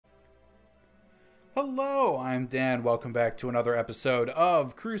Hello, I'm Dan. Welcome back to another episode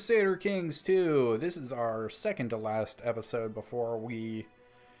of Crusader Kings II. This is our second to last episode before we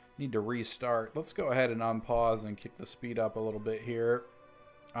need to restart. Let's go ahead and unpause and kick the speed up a little bit here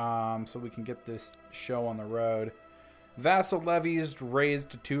so we can get this show on the road. Vassal levies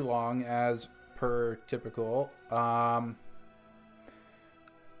raised too long as per typical. Do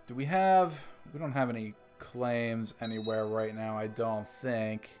we have... We don't have any claims anywhere right now, I don't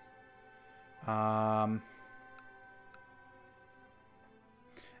think.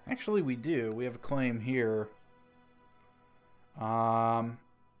 Actually we do. We have a claim here.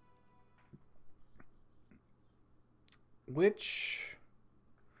 Which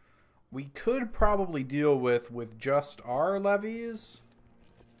we could probably deal with just our levies.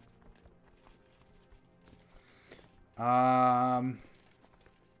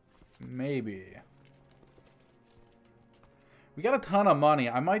 Maybe. We got a ton of money.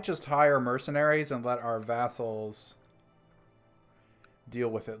 I might just hire mercenaries and let our vassals deal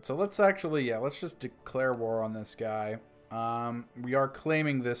with it. So let's actually, yeah, let's just declare war on this guy. We are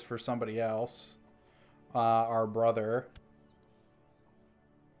claiming this for somebody else. Our brother.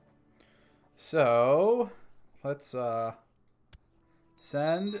 So, let's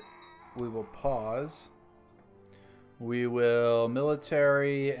send. We will pause. We will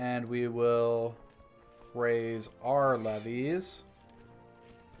military and we will raise our levies.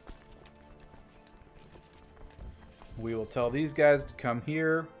 We will tell these guys to come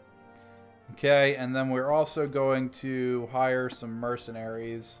here. Okay, and then we're also going to hire some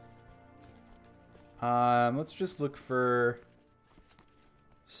mercenaries. Let's just look for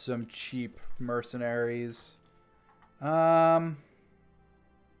some cheap mercenaries. 7.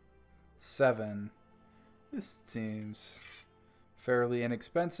 This seems fairly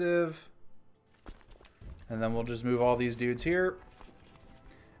inexpensive. And then we'll just move all these dudes here.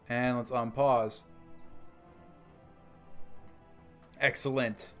 And let's unpause.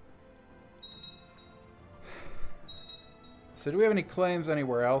 Excellent. So do we have any claims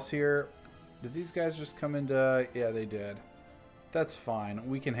anywhere else here? Did these guys just come into... Yeah, they did. That's fine.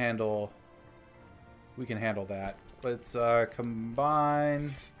 We can handle that. Let's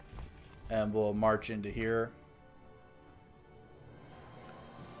combine. And we'll march into here.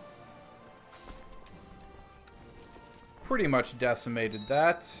 Pretty much decimated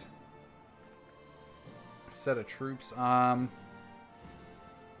that set of troops. I'm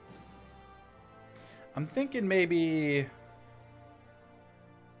thinking maybe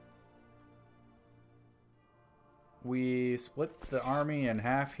we split the army in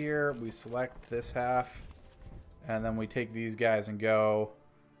half here. We select this half and then we take these guys and go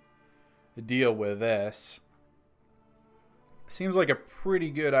deal with this. Seems like a pretty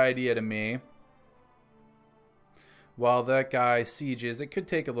good idea to me. While that guy sieges, it could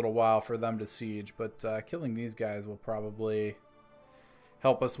take a little while for them to siege, but killing these guys will probably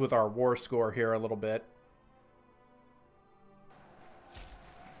help us with our war score here a little bit.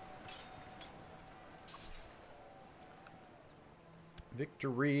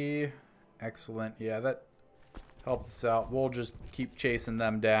 Victory. Excellent. Yeah, that helps us out. We'll just keep chasing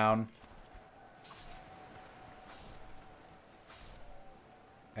them down.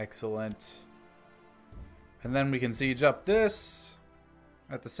 Excellent. And then we can siege up this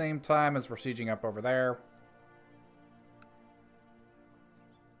at the same time as we're sieging up over there.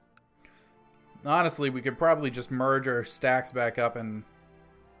 Honestly, we could probably just merge our stacks back up and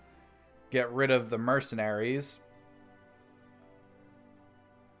get rid of the mercenaries.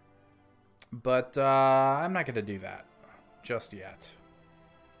 But I'm not going to do that just yet.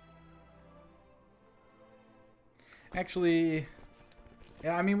 Actually...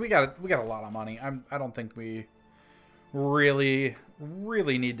 Yeah, I mean we got a lot of money. I don't think we really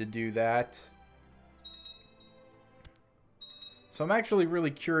need to do that. So I'm actually really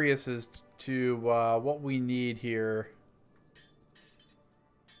curious as to what we need here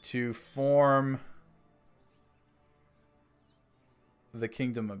to form the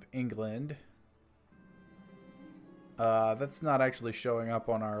Kingdom of England. That's not actually showing up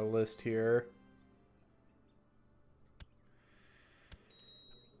on our list here.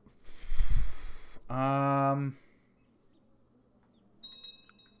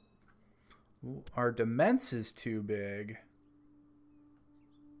 Our demence is too big.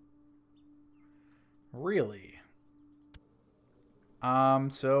 Really?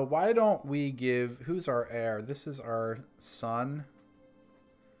 So why don't we give... Who's our heir? This is our son.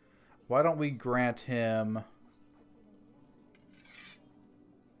 Why don't we grant him...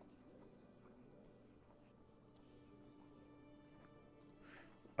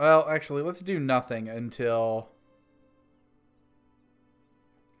 Well, actually, let's do nothing until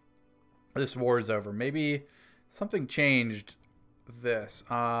this war is over. Maybe something changed this.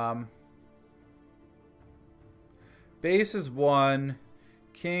 Base is 1.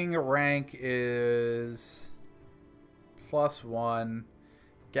 King rank is +1.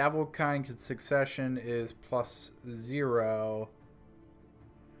 Gavelkind succession is +0.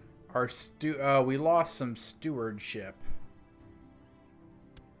 We lost some stewardship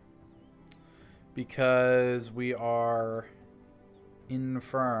because we are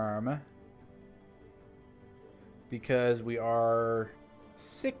infirm, because we are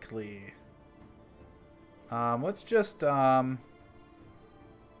sickly. Let's just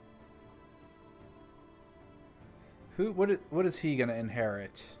what is he gonna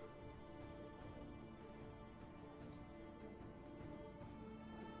inherit?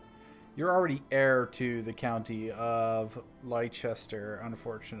 You're already heir to the county of Leicester,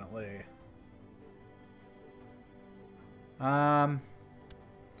 unfortunately.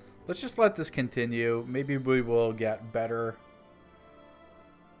 Let's just let this continue. Maybe we will get better.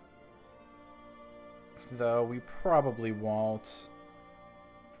 Though we probably won't.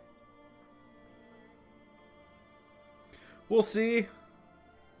 We'll see.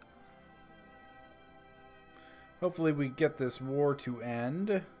 Hopefully we get this war to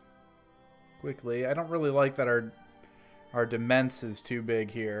end quickly. I don't really like that our demesne is too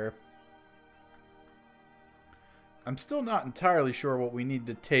big here. I'm still not entirely sure what we need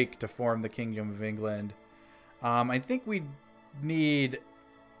to take to form the Kingdom of England. I think we need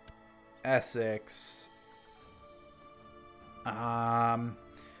Essex. And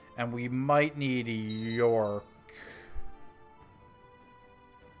we might need York.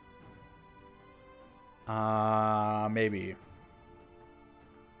 Maybe.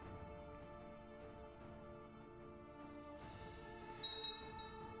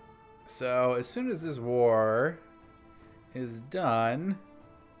 So, as soon as this war is done,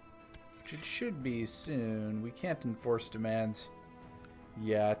 which it should be soon, we can't enforce demands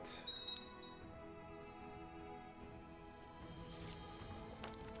yet.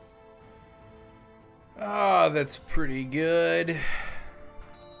 Ah, that's pretty good.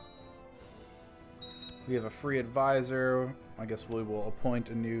 We have a free advisor. I guess we will appoint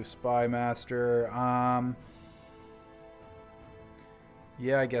a new spy master.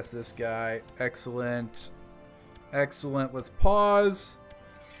 Yeah, I guess this guy. Excellent. Excellent. Let's pause.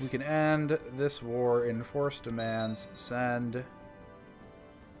 We can end this war. Enforce demands. Send.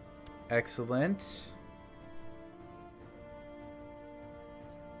 Excellent.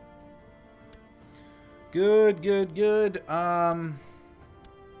 Good, good, good. I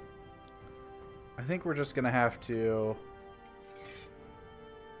think we're just gonna have to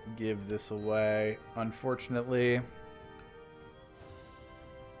give this away, unfortunately.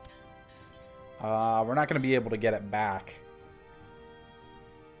 We're not gonna be able to get it back.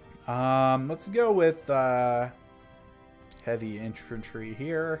 Let's go with heavy infantry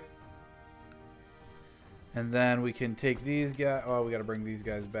here. And then we can take these guys. Oh, we gotta bring these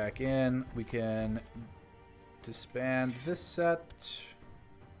guys back in. We can disband this set.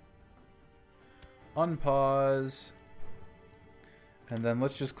 Unpause. And then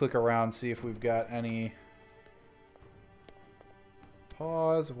let's just click around, see if we've got any.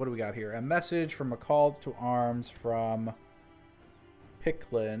 Pause. What do we got here? A message from a call to arms from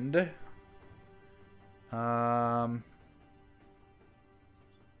Pickland. I'm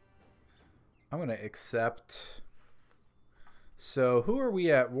going to accept. So who are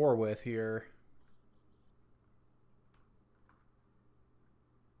we at war with here?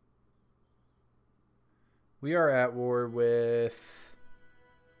 We are at war with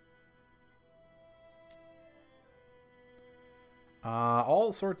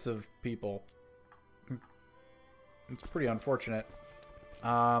all sorts of people. It's pretty unfortunate.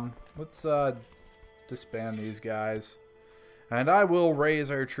 Let's disband these guys. And I will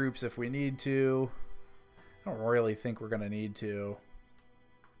raise our troops if we need to. I don't really think we're going to need to.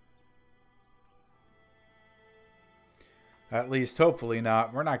 At least, hopefully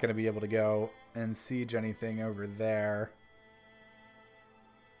not. We're not going to be able to go and siege anything over there.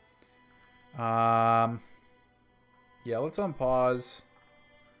 Yeah, let's unpause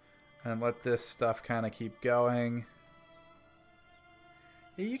and let this stuff kind of keep going.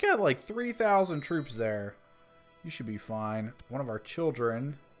 Yeah, you got like 3,000 troops there. You should be fine. One of our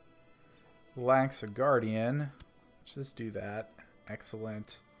children lacks a guardian. Let's just do that.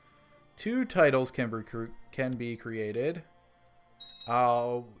 Excellent. 2 titles can be created.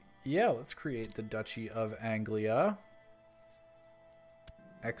 Yeah, let's create the Duchy of Anglia.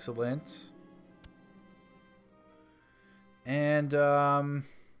 Excellent. And I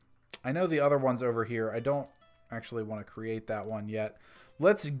know the other one's over here. I don't actually want to create that one yet.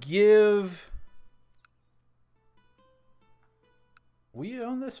 Let's give... We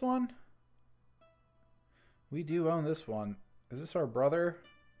own this one? We do own this one. Is this our brother?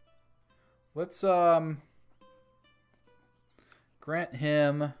 Let's, grant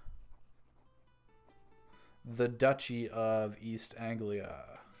him the Duchy of East Anglia.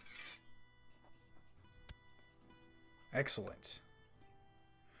 Excellent.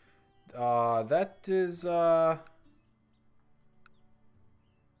 That is,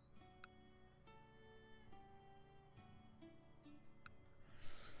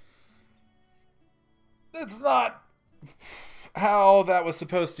 that's not how that was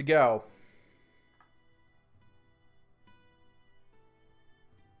supposed to go.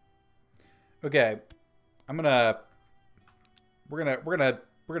 Okay, we're gonna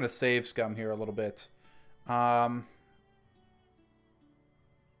save scum here a little bit. How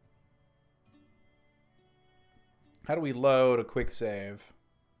do we load a quick save?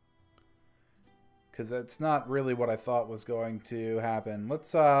 Because that's not really what I thought was going to happen.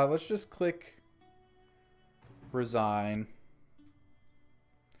 Let's just click resign.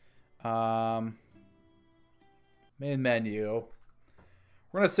 Main menu.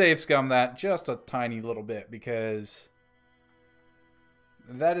 We're going to save scum that just a tiny little bit because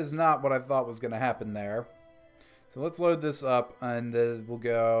that is not what I thought was going to happen there. So let's load this up and we'll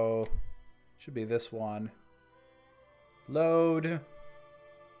go, should be this one. Load.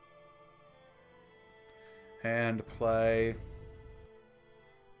 And play.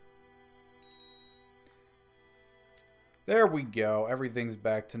 There we go. Everything's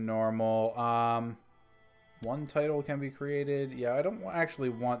back to normal. One title can be created. Yeah, I don't actually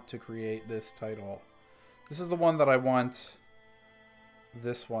want to create this title. This is the one that I want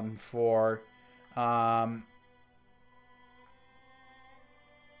this one for.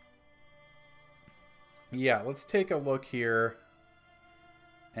 Yeah, let's take a look here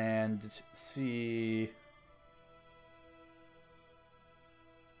and see.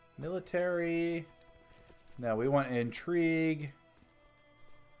 Military. No, we want intrigue.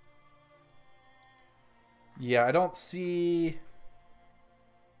 Yeah, I don't see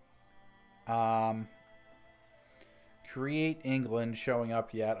create England showing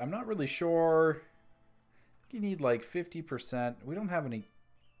up yet. I'm not really sure. I think you need like 50%. We don't have any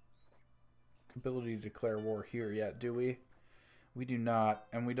ability to declare war here yet, do we? We do not.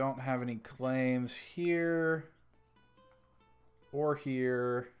 And we don't have any claims here or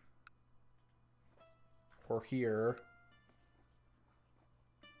here or here.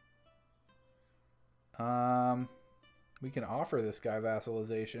 We can offer this guy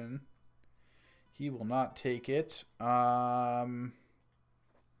vassalization. He will not take it. We have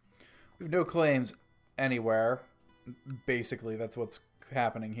no claims anywhere. Basically, that's what's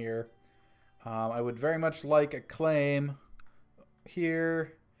happening here. I would very much like a claim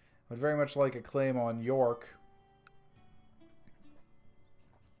here. I would very much like a claim on York.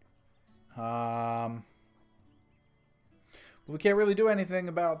 But we can't really do anything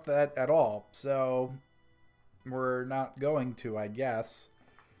about that at all, so we're not going to, I guess.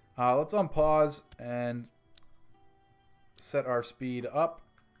 Let's unpause and set our speed up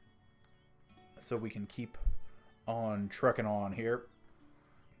so we can keep on trucking on here.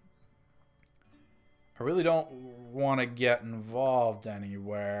 I really don't want to get involved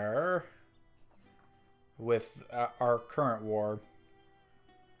anywhere with our current war.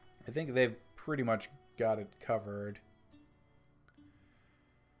 I think they've pretty much got it covered.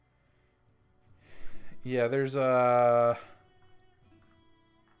 Yeah, there's yeah,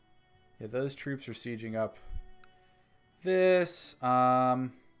 those troops are sieging up this. Where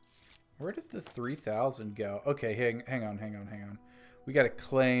did the 3,000 go? Okay, hang on. We got a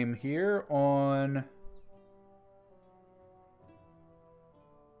claim here on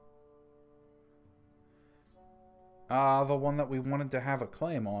the one that we wanted to have a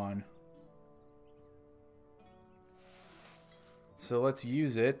claim on. So let's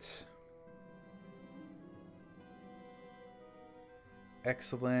use it.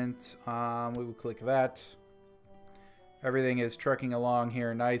 Excellent. We will click that. Everything is trucking along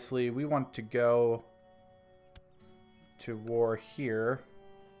here nicely. We want to go to war here.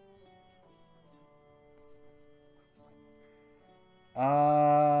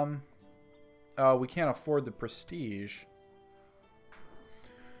 Oh, we can't afford the prestige.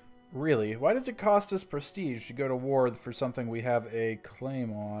 Really? Why does it cost us prestige to go to war for something we have a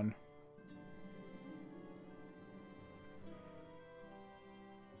claim on?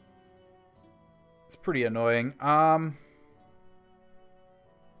 It's pretty annoying. Yeah,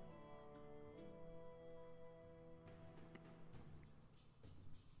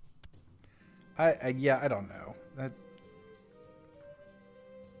 I don't know.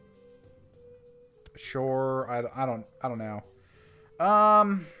 Sure, I don't know.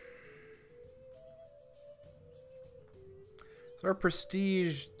 So our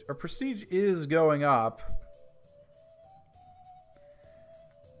prestige is going up.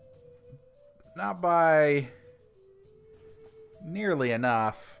 Not by nearly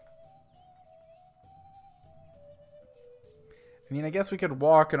enough. I mean, I guess we could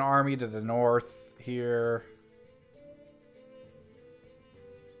walk an army to the north here.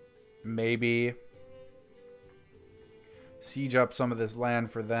 Maybe. Siege up some of this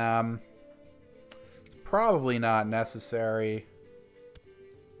land for them. It's probably not necessary.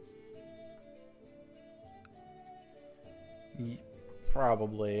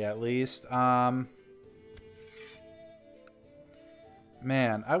 Probably, at least. Man,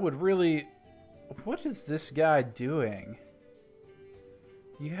 I would really... What is this guy doing?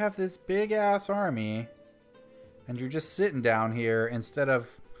 You have this big-ass army, and you're just sitting down here instead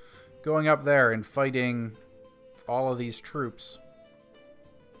of going up there and fighting all of these troops.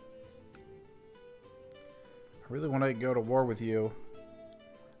 I really want to go to war with you.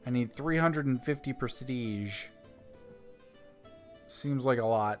 I need 350 prestige. Seems like a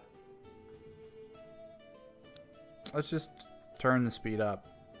lot. Let's just turn the speed up.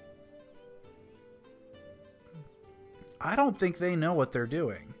 I don't think they know what they're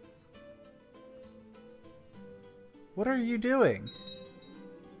doing. What are you doing?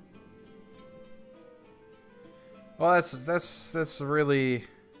 Well, that's really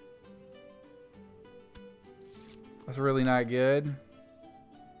not good.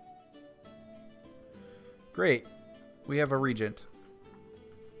 Great. We have a regent.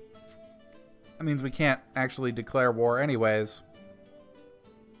 That means we can't actually declare war anyways.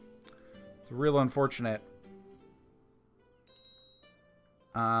 It's real unfortunate.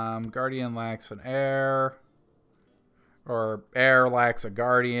 Guardian lacks an heir. Or heir lacks a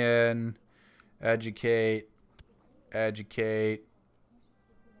guardian. Educate. Educate.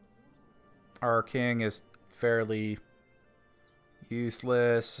 Our king is fairly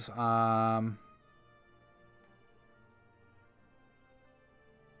useless.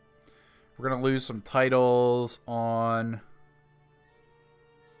 We're going to lose some titles on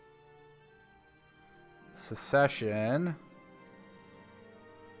secession,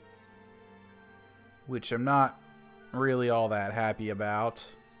 which I'm not really all that happy about.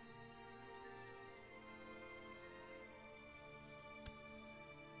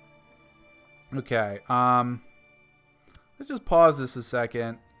 Okay, let's just pause this a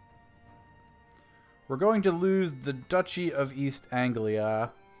second. We're going to lose the Duchy of East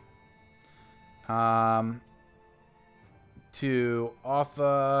Anglia to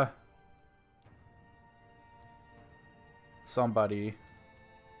Offa somebody.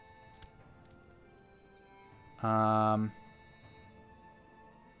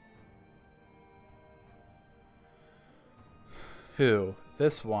 Who?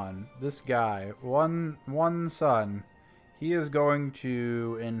 This one. This guy. One son. He is going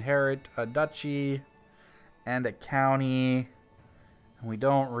to inherit a duchy and a county. And we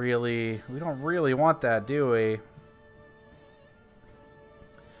don't really want that, do we?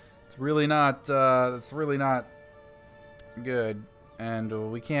 It's really not good.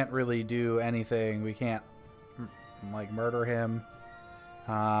 And we can't really do anything. We can't like murder him.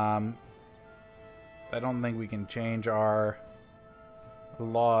 I don't think we can change our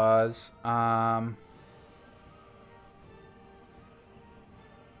laws.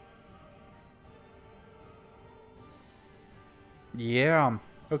 Yeah,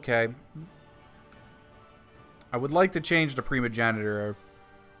 okay. I would like to change the primogeniture.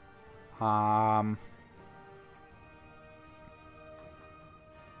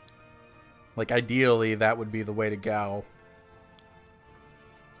 Like, ideally, that would be the way to go.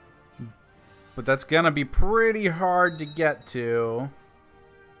 But that's gonna be pretty hard to get to.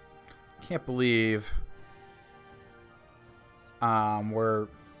 Can't believe we're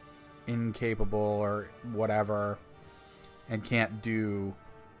incapable or whatever and can't do,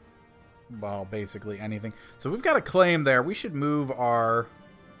 well, basically anything. So we've got a claim there. We should move our...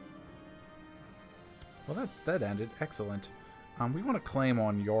 Well, that ended. Excellent. We want to claim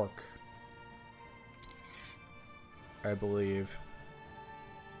on York, I believe.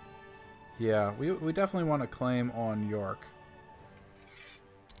 Yeah, we definitely want to claim on York.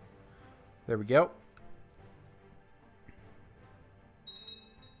 There we go.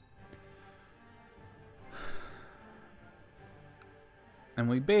 And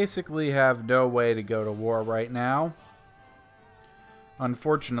we basically have no way to go to war right now.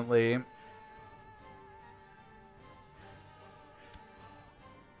 Unfortunately.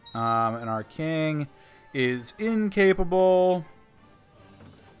 And our king is incapable.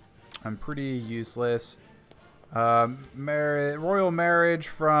 I'm pretty useless. Royal marriage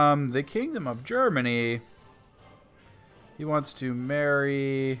from the Kingdom of Germany. He wants to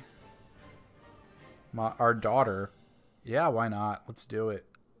marry our daughter. Yeah, why not? Let's do it.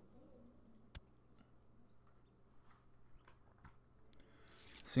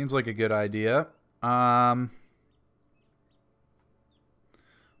 Seems like a good idea.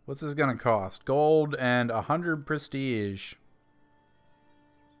 What's this gonna cost? Gold and 100 prestige.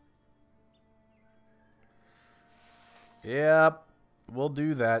 Yep, we'll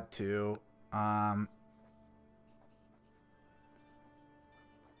do that too.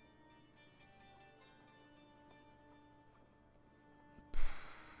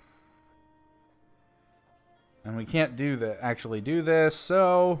 And we can't actually do this,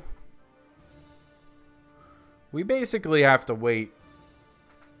 so we basically have to wait.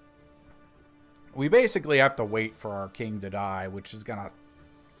 We basically have to wait for our king to die, which is gonna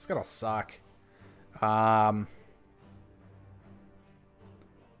suck.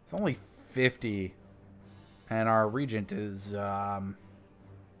 It's only 50, and our regent is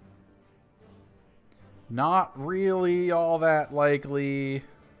not really all that likely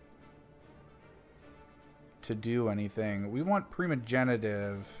to do anything. We want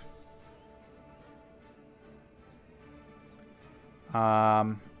primogenitive.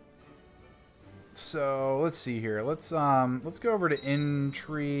 So let's see here. Let's go over to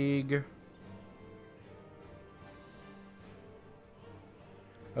intrigue.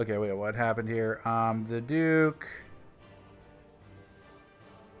 Okay, wait, what happened here? The Duke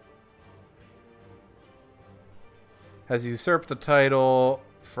has usurped the title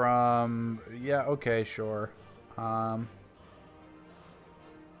from... Yeah, okay, sure. I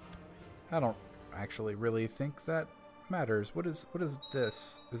don't actually really think that matters. What is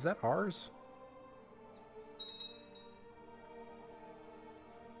this? Is that ours?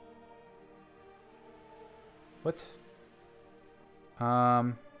 What?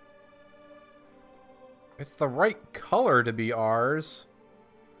 It's the right color to be ours.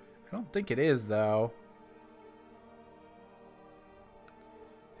 I don't think it is, though.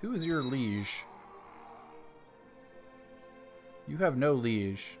 Who is your liege? You have no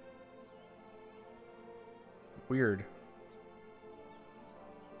liege. Weird.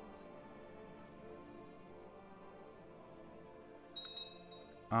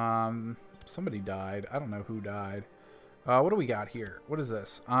 Somebody died. I don't know who died. What do we got here? What is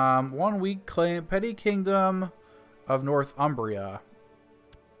this? 1 week claim, Petty Kingdom of Northumbria.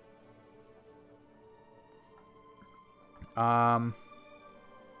 That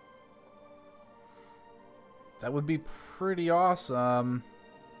would be pretty awesome.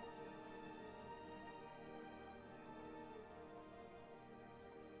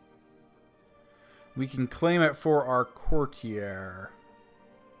 We can claim it for our courtier.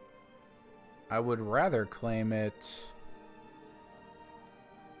 I would rather claim it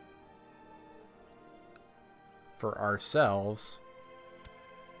for ourselves.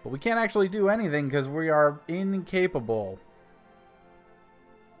 But we can't actually do anything because we are incapable.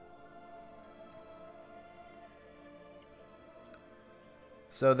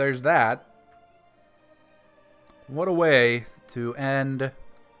 So there's that. What a way to end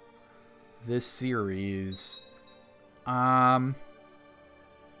this series.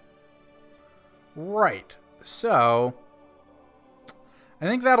 Right. So I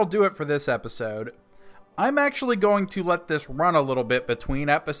think that'll do it for this episode. I'm actually going to let this run a little bit between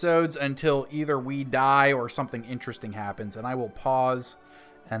episodes until either we die or something interesting happens, and I will pause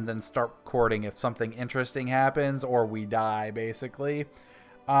and then start recording if something interesting happens or we die, basically.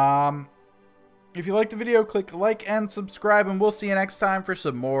 If you liked the video, click like and subscribe, and we'll see you next time for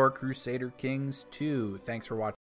some more Crusader Kings 2. Thanks for watching.